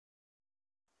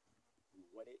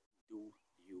What it do,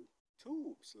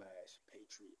 YouTube slash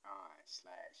Patreon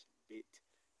slash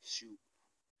BitChute.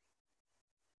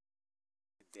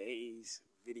 Today's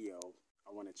video,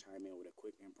 I want to chime in with a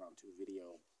quick impromptu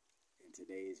video. In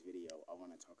today's video, I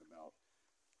want to talk about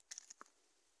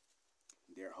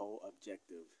their whole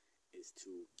objective is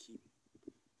to keep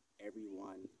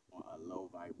everyone on a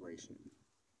low vibration.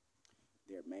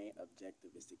 Their main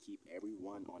objective is to keep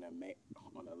everyone on a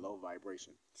low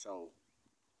vibration. So,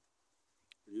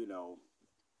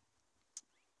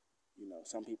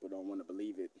 some people don't want to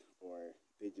believe it, or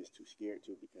they're just too scared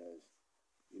to because,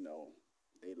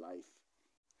 their life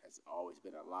has always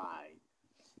been a lie,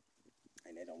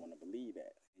 and they don't want to believe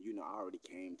that. I already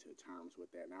came to terms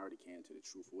with that, and I already came to the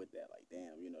truth with that. Like,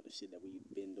 damn, the shit that we've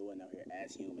been doing out here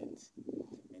as humans,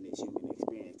 and this human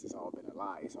experience, it's all been a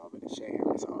lie. It's all been a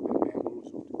sham. It's all been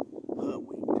bamboozled,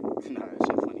 hoodwinked. Nah, that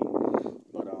shit funny.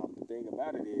 But the thing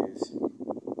about it is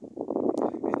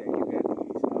that you got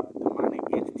these demonic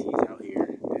entities out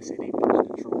here that say they know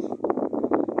the truth.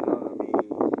 You know what I mean?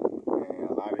 And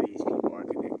a lot of these people are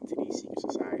connected to these secret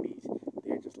societies.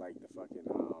 They're just like the fucking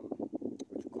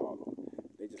what you call them?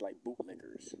 They just like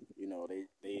bootlickers.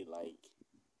 They like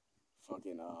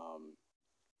fucking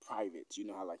privates. You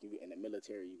know how like you in the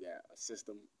military you got a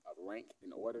system of rank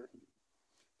and order.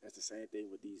 That's the same thing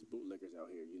with these bootlickers out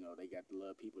here. They got the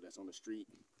little people that's on the street.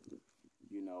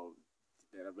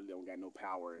 That really don't got no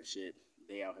power and shit.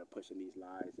 They out here pushing these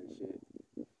lies and shit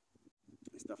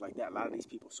and stuff like that. A lot of these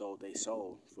people sold their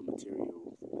soul for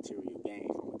material gain,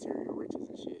 for material riches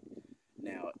and shit.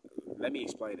 Now, let me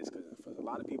explain this, because for a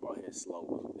lot of people out here, it's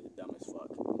slow. It's dumb as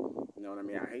fuck. You know what I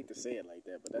mean? I hate to say it like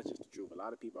that, but that's just the truth. A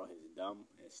lot of people out here is dumb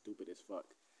and stupid as fuck.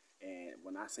 And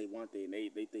when I say one thing,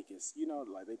 they think it's,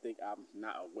 they think I'm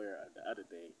not aware of the other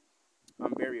thing.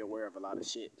 I'm very aware of a lot of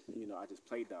shit. I just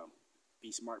play dumb.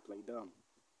 Be smart, play dumb.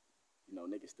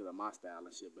 Niggas stealing my style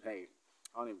and shit. But hey,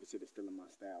 I don't even consider stealing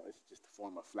my style. It's just a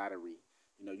form of flattery.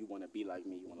 You want to be like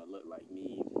me. You want to look like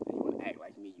me. And you want to act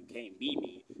like me. You can't be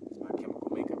me, because my chemical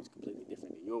makeup is completely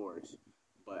different than yours.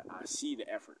 But I see the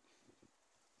effort.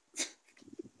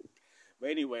 But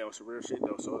anyway, on some real shit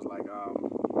though. So it's like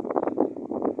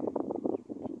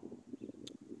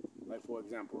for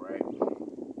example, right?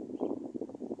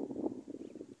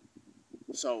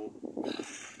 So,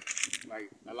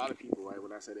 like, a lot of people, right,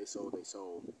 when I say they sold, because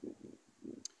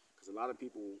a lot of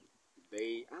people,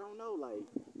 I don't know, like,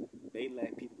 they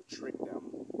let people trick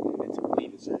them into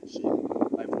believing certain shit.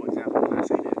 Like, for example, when I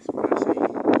say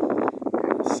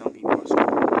some people are so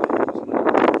money,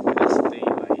 that's the thing,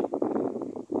 like,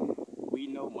 we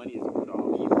know money is the root of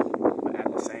all evil, but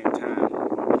at the same time,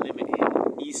 while we living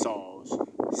in Esau's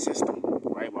system,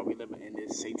 right, while we living in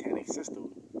this satanic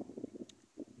system,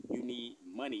 you need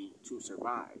money to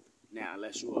survive. Now,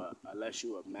 unless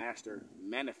you're a master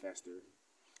manifester,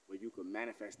 where you can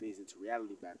manifest things into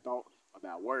reality by thought, or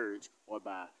by words, or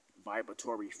by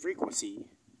vibratory frequency,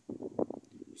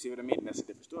 you see what I mean? That's a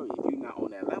different story. If you're not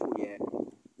on that level yet,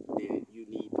 then you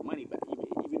need the money. But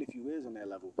even if you is on that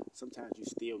level, sometimes you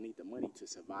still need the money to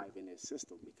survive in this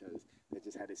system, because that's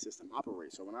just how this system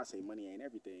operates. So when I say money ain't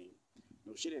everything,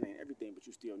 no shit, it ain't everything, but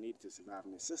you still need it to survive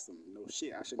in this system. No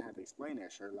shit, I shouldn't have to explain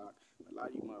that, Sherlock. But a lot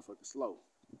of you motherfuckers slow.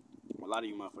 A lot of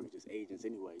you motherfuckers just agents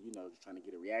anyway, just trying to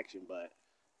get a reaction. But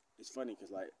it's funny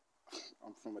because, like,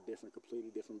 I'm from a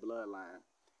completely different bloodline.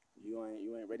 You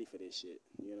ain't ready for this shit.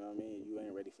 You know what I mean? You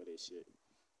ain't ready for this shit.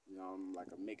 I'm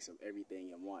like a mix of everything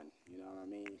in one. You know what I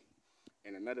mean?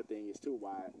 And another thing is too,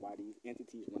 why these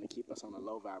entities want to keep us on a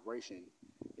low vibration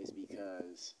is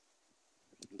because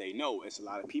they know it's a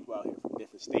lot of people out here from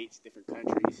different states, different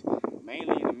countries,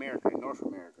 mainly in America, in North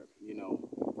America,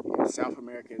 in South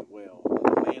America as well,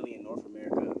 mainly in North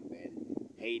America, and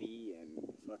Haiti, and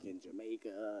fucking Jamaica,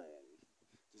 and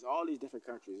just all these different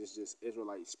countries. It's just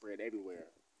Israelites spread everywhere.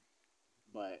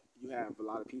 But you have a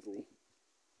lot of people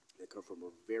that come from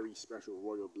a very special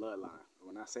royal bloodline. And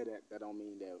when I say that, that don't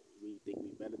mean that we think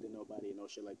we better than nobody and no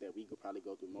shit like that. We could probably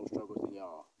go through more struggles than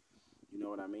y'all. You know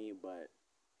what I mean? But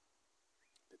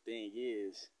the thing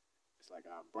is, it's like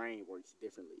our brain works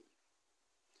differently.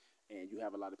 And you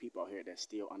have a lot of people out here that's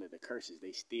still under the curses.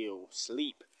 They still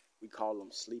sleep. We call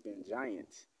them sleeping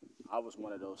giants. I was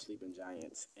one of those sleeping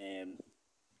giants. And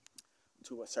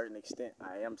to a certain extent,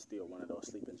 I am still one of those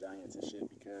sleeping giants and shit,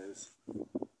 because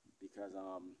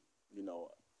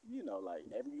like,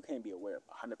 you can't be aware of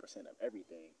 100% of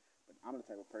everything. But I'm the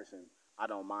type of person, I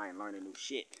don't mind learning new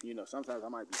shit. Sometimes I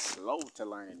might be slow to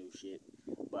learning new shit,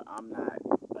 but I'm not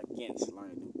against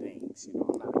learning new things.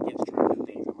 I'm not against trying new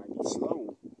things. I might be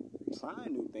slow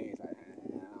trying new things. I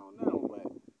don't know, but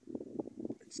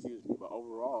excuse me. But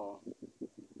overall,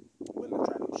 willing to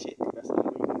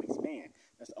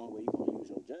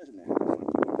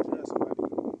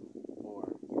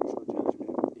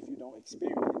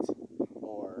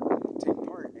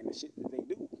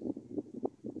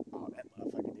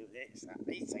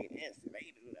They say this,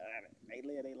 they do that. They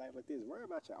live their life like this. Worry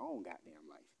about your own goddamn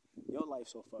life. Your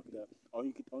life's so fucked up.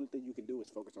 Only thing you can do is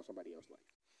focus on somebody else's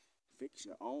life. Fix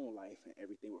your own life, and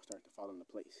everything will start to fall into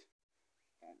place.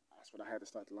 And that's what I had to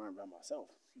start to learn about myself.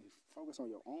 You focus on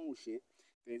your own shit,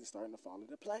 things are starting to fall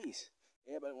into place.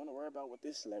 Everybody want to worry about what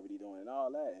this celebrity doing and all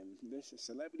that. And this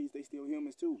celebrities, they still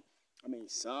humans too. I mean,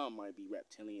 some might be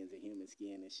reptilians in human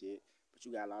skin and shit, but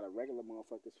you got a lot of regular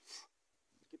motherfuckers.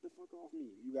 Get the fuck off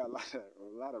me. You got a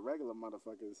lot of regular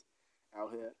motherfuckers out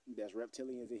here that's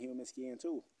reptilians in human skin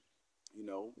too. You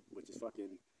know, which is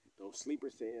fucking those sleeper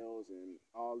cells and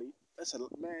all these. That's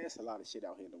a lot of shit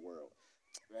out here in the world.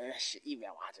 Man, shit, you been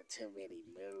watching too many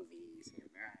movies.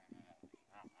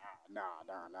 Nah.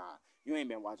 You ain't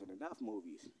been watching enough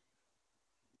movies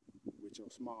with your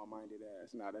small-minded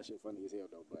ass. Nah, that shit funny as hell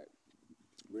though. But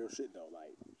real shit though,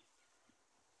 like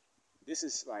this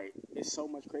is like it's so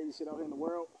much crazy shit out here in the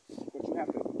world. But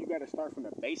you gotta start from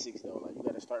the basics though. Like you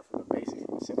gotta start from the basics,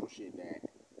 from the simple shit that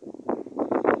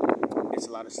it's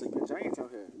a lot of sleeping giants out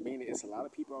here. Meaning it's a lot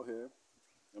of people out here.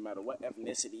 No matter what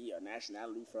ethnicity or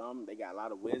nationality from, they got a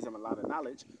lot of wisdom, a lot of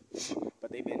knowledge,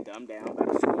 but they've been dumbed down by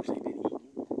the foods they've been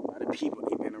eating, by the people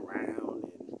they've been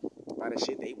around, and by the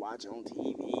shit they watch on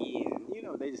TV, and you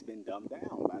know they just been dumbed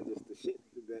down by just the shit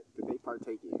that they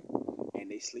partake in, and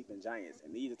they sleeping giants.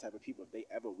 And these are the type of people, if they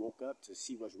ever woke up to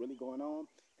see what's really going on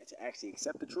and to actually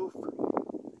accept the truth,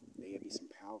 they'd be some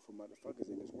powerful motherfuckers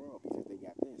in this world because they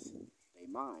got this, they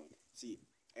mind. See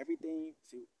everything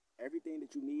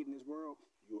that you need in this world.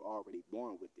 You're already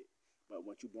born with it. But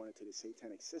once you're born into the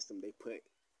satanic system, they put,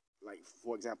 like,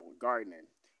 for example, gardening.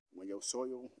 When your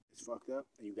soil is fucked up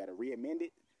and you got to re-amend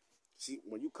it, see,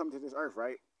 when you come to this earth,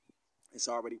 right, it's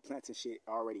already planted shit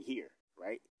already here,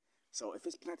 right? So if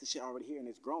it's planted shit already here and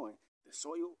it's growing, the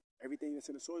soil, everything that's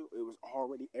in the soil,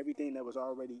 everything that was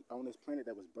already on this planet,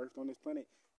 that was birthed on this planet,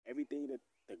 everything that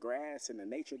the grass and the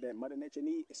nature that Mother Nature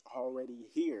needs is already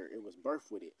here. It was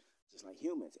birthed with it. Just like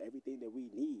humans, everything that we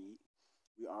need,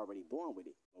 we're already born with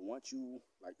it. But once you,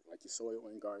 like your soil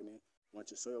in gardening,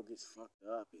 once your soil gets fucked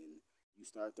up and you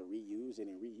start to reuse it,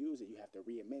 you have to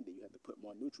re-amend it. You have to put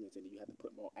more nutrients in it. You have to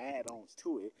put more add-ons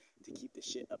to it to keep the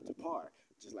shit up to par.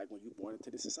 Just like when you're born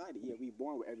into the society. Yeah, we're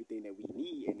born with everything that we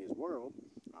need in this world.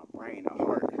 Our brain, our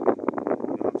heart, you know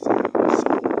what I'm saying? Our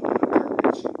soul, our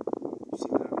courage. You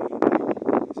see what I mean?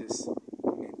 Like, just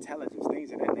intelligence,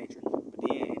 things of that nature. But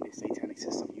then in the satanic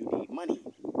system, you need money.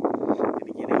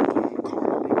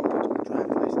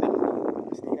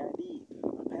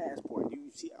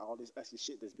 This extra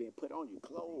shit that's being put on you,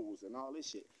 clothes and all this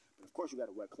shit. But of course you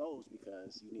gotta wear clothes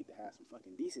because you need to have some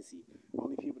fucking decency.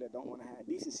 Only people that don't want to have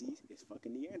decency is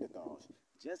fucking Neanderthals,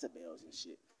 Jezebels and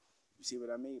shit. You see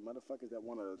what I mean? Motherfuckers that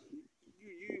wanna,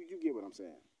 you get what I'm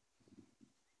saying.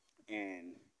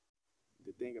 And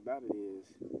the thing about it is,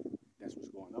 that's what's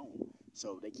going on.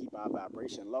 So they keep our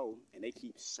vibration low, and they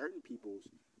keep certain people's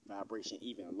vibration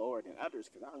even lower than others.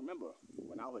 Because I remember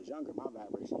when I was younger, my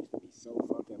vibration used to be so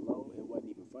fucking low, it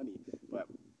wasn't even funny. But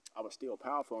I was still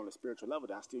powerful on the spiritual level.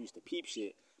 I still used to peep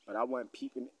shit, but I wasn't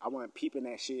peeping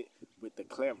that shit with the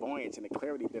clairvoyance and the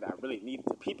clarity that I really needed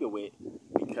to peep it with,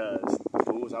 because the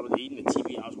foods I was eating, the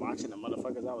TV I was watching, the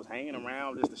motherfuckers I was hanging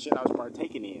around, just the shit I was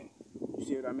partaking in. You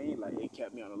see what I mean? Like, it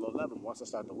kept me on a low level. Once I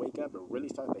started to wake up and really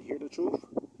start to hear the truth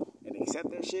and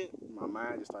accept that shit, my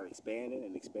mind just started expanding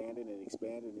and expanding and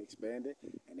expanding and expanding.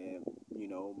 And then, you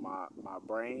know, my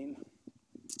brain,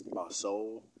 my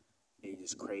soul, it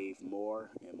just craved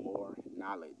more and more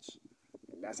knowledge.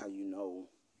 And that's how you know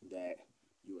that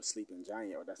you a sleeping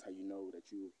giant, or that's how you know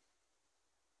that you,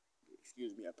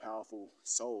 a powerful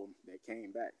soul that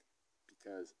came back.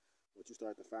 Because once you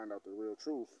start to find out the real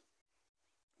truth,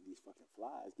 these fucking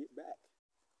flies get back.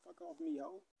 Fuck off me,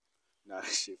 ho. Nah, that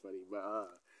shit funny. But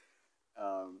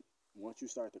once you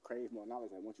start to crave more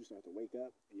knowledge, like once you start to wake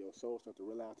up and your soul starts to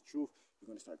realize the truth,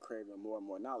 you're gonna start craving more and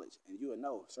more knowledge. And you will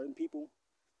know certain people,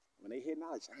 when they hear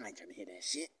knowledge, I ain't trying to hear that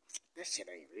shit. That shit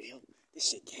ain't real. This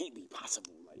shit can't be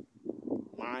possible. Like,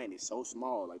 mind is so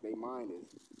small. Like, they mind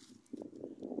is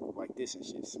like this and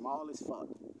shit. Small as fuck.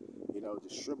 You know,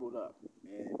 just shriveled up.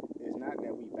 And it's not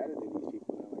that we better than these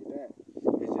people, nothing like that.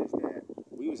 It's just that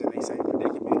we was in the same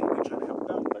predicament and we trying to help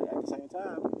them. But at the same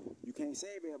time, you can't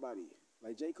save everybody.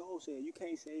 Like J. Cole said, you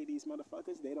can't save these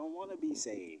motherfuckers. They don't want to be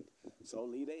saved. So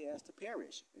leave their ass to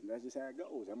perish. And that's just how it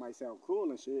goes. That might sound cruel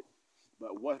and shit,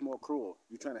 but what's more cruel?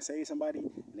 You trying to save somebody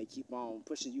and they keep on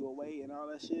pushing you away and all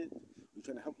that shit? You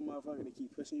trying to help a motherfucker and they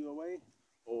keep pushing you away?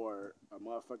 Or a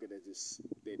motherfucker that just,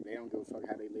 they don't give a fuck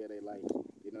how they live their life.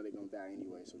 They know they're going to die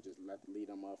anyway, so just lead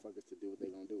them motherfuckers to do what they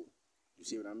going to do. You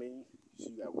see what I mean? So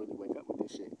you got to really wake up with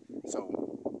this shit. So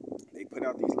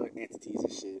out these little entities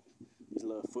and shit, these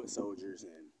little foot soldiers,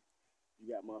 and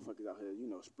you got motherfuckers out here,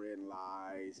 spreading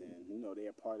lies, and they're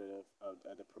a part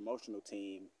of the promotional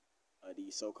team of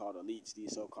these so-called elites,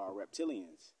 these so-called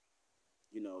reptilians.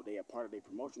 They are part of their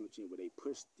promotional team where they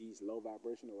push these low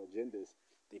vibrational agendas.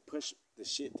 They push the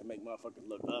shit to make motherfuckers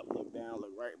look up, look down,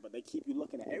 look right, but they keep you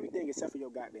looking at everything except for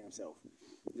your goddamn self.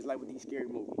 It's like with these scary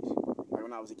movies. Like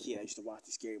when I was a kid, I used to watch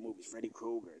these scary movies: Freddy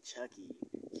Krueger, Chucky,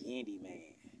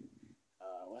 Candyman,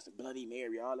 what's the Bloody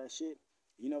Mary, all that shit.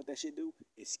 You know what that shit do?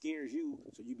 It scares you,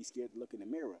 so you be scared to look in the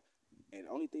mirror. And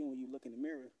the only thing when you look in the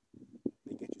mirror,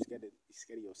 they get you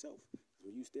scared of yourself.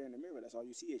 When you stare in the mirror, that's all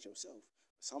you see is yourself.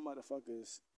 Some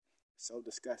motherfuckers so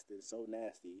disgusted, so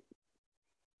nasty,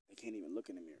 they can't even look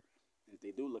in the mirror. And if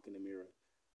they do look in the mirror,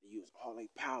 they use all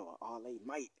their power, all their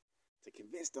might to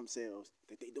convince themselves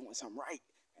that they doing something right.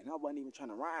 And I wasn't even trying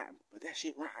to rhyme, but that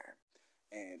shit rhyme.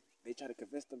 And they try to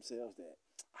convince themselves that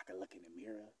I can look in the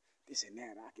mirror, this and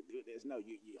that, I can do this. No,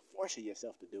 you're forcing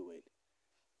yourself to do it.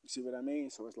 You see what I mean?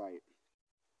 So it's like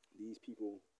these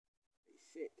people, they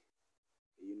sick.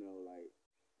 Like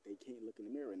they can't look in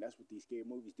the mirror, and that's what these scary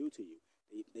movies do to you.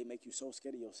 They make you so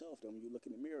scared of yourself that when you look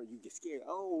in the mirror, you get scared.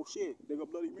 Oh shit, they go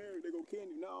Bloody Mary, they go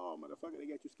Candy. No, motherfucker, they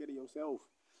got you scared of yourself.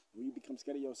 When you become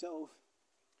scared of yourself,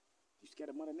 you're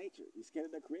scared of Mother Nature. You're scared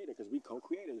of the Creator, because we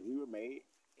co-creators. We were made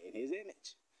in His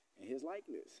image, in His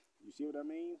likeness. You see what I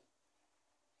mean?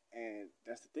 And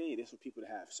that's the thing. This is for people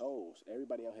that have souls.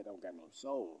 Everybody out here don't got no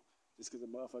soul. Just because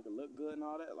a motherfucker look good and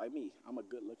all that, like me, I'm a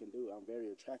good-looking dude. I'm very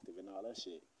attractive and all that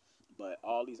shit. But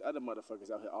all these other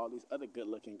motherfuckers out here, all these other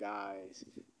good-looking guys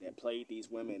that played these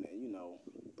women and,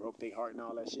 broke their heart and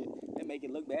all that shit, they make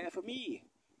it look bad for me.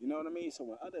 You know what I mean? So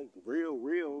when other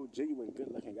real, genuine,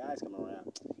 good-looking guys come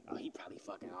around, oh, he probably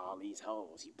fucking all these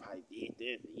hoes. He probably did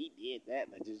this and he did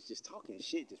that. Like just talking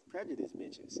shit, just prejudice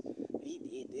bitches. He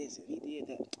did this and he did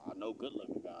that. Oh, no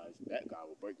good-looking guys. That guy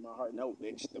will break my heart. No,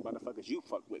 bitch. The motherfuckers you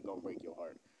fuck with gonna break your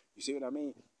heart. You see what I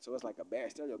mean? So it's like a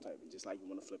bad stereotype. And just like you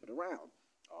want to flip it around.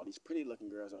 All these pretty-looking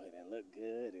girls out here that look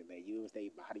good and they use their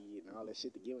body and all that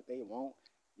shit to get what they want.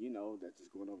 That's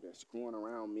just going over there screwing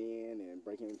around men and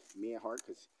breaking men's heart,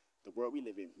 because the world we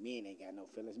live in, men ain't got no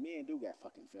feelings. Men do got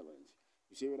fucking feelings.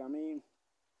 You see what I mean?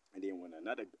 And then when a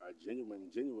genuine,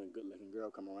 good-looking girl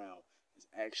come around, it's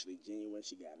actually genuine.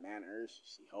 She got manners.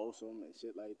 She wholesome and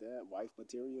shit like that. Wife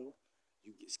material.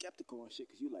 You get skeptical and shit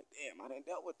because you like, damn, I done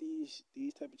dealt with these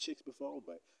type of chicks before,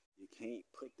 but you can't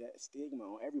put that stigma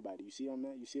on everybody. You see what I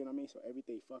mean? You see what I mean? So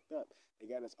everything fucked up. They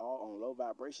got us all on low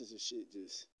vibrations and shit,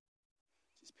 just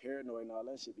paranoid and all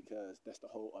that shit, because that's the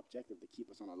whole objective, to keep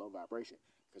us on a low vibration.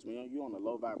 Because when you're on a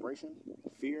low vibration,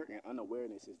 fear and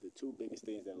unawareness is the two biggest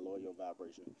things that lower your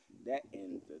vibration. That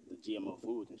and the GMO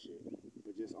foods and shit.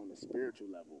 But just on the spiritual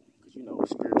level, because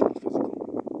spiritual and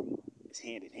physical is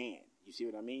hand in hand. You see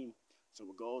what I mean? So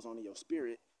what goes on in your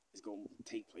spirit is going to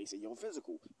take place in your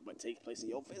physical. What takes place in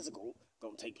your physical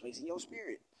going to take place in your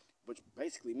spirit. Which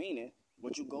basically meaning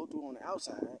what you go through on the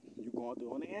outside, you're going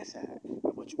through on the inside. And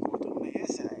what you going through on the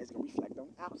inside is going to reflect on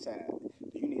the outside.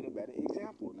 Do you need a better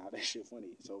example? Now, that shit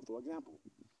funny. So, for example,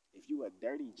 if you a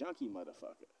dirty, junky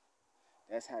motherfucker,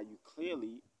 that's how you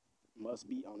clearly must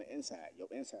be on the inside. Your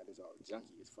inside is all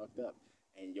junky. It's fucked up.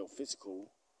 And your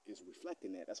physical is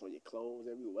reflecting that. That's why your clothes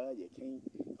everywhere. You can't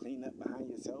clean up behind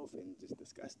yourself and just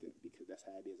disgusting, because that's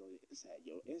how it is on your inside.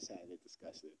 Your inside is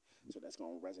disgusting. So that's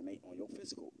going to resonate on your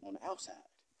physical, on the outside.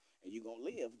 And you're going to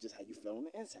live just how you feel on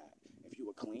the inside. If you're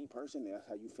a clean person, that's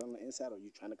how you feel on the inside, or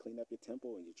you're trying to clean up your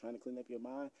temple and you're trying to clean up your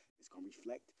mind, it's going to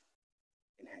reflect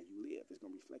in how you live. It's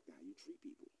going to reflect in how you treat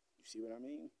people. You see what I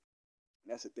mean? And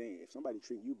that's the thing. If somebody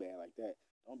treat you bad like that,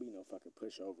 don't be no fucking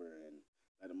pushover and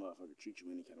let a motherfucker treat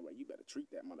you any kind of way. You better treat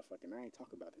that motherfucker. And I ain't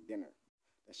talking about the dinner.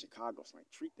 That's Chicago slang.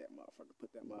 Treat that motherfucker.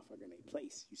 Put that motherfucker in a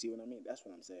place. You see what I mean? That's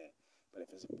what I'm saying. But if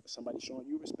it's somebody showing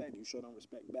you respect, you show them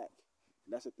respect back.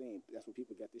 And that's the thing. That's what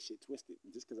people got this shit twisted.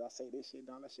 And just because I say this shit,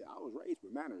 all that shit, I was raised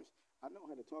with manners. I know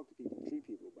how to talk to people, treat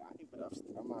people, but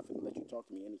I'm not going to let you talk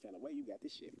to me any kind of way. You got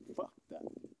this shit fucked up.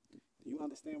 Do you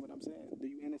understand what I'm saying? Do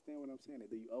you understand what I'm saying? Or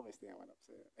do you understand what I'm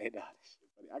saying? Hey, nah, this shit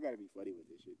funny. I got to be funny with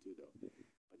this shit too, though.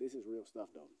 But this is real stuff,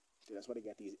 though. So that's why they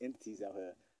got these entities out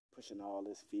here pushing all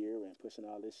this fear and pushing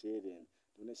all this shit and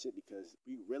doing this shit, because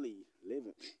we really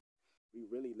living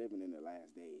in the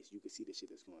last days. You can see the shit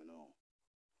that's going on.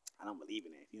 I don't believe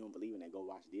in that. If you don't believe in that, go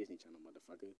watch Disney Channel,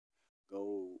 motherfucker.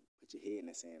 Go put your head in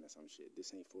the sand or some shit.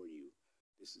 This ain't for you.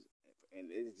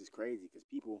 And it's just crazy because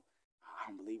people, I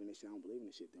don't believe in this shit. I don't believe in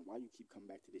this shit. Then why you keep coming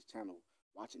back to this channel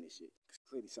watching this shit? Because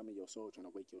clearly some of your soul trying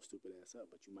to wake your stupid ass up,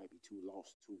 but you might be too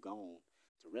lost, too gone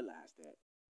to realize that.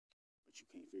 But you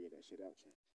can't figure that shit out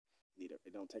yet.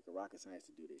 It don't take a rocket science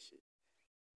to do this shit.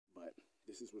 But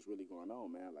this is what's really going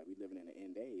on, man. Like, we living in the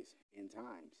end days, end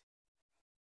times.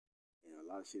 You know, a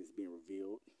lot of shit is being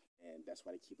revealed, and that's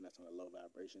why they're keeping us on a low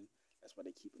vibration. That's why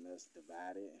they're keeping us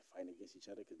divided and fighting against each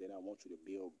other, because they don't want you to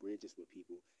build bridges with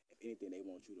people. If anything, they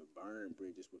want you to burn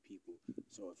bridges with people.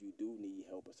 So if you do need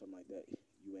help or something like that,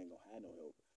 you ain't gonna have no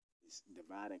help. It's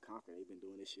divide and conquer. They've been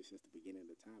doing this shit since the beginning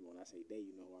of the time. When I say they,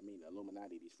 you know what I mean? The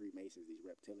Illuminati, these Freemasons, these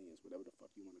reptilians, whatever the fuck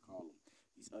you want to call them,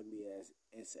 these ugly ass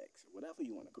insects, whatever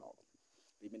you want to call them.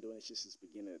 They've been doing this shit since the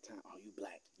beginning of the time. Oh, you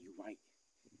black, you white,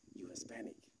 you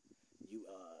Hispanic, you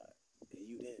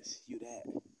this, you that.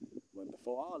 When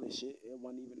before all this shit, it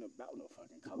wasn't even about no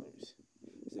fucking colors.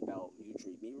 It's about you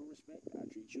treat me with respect, I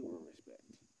treat you with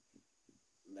respect.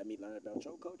 Let me learn about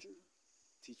your culture.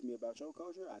 Teach me about your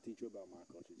culture, I teach you about my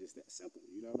culture. Just that simple,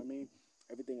 you know what I mean?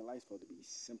 Everything in life is supposed to be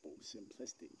simple,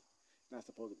 simplistic. It's not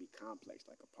supposed to be complex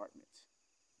like apartments.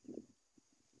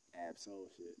 Absol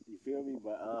shit. You feel me?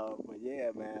 But yeah,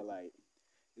 man, like,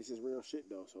 this is real shit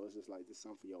though. So it's just like, this is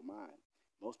something for your mind.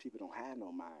 Most people don't have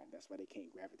no mind. That's why they can't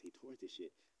gravitate towards this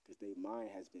shit. Because their mind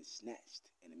has been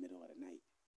snatched in the middle of the night.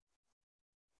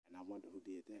 And I wonder who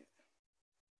did that.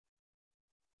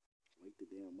 Wake the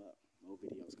damn up. More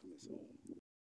videos coming soon.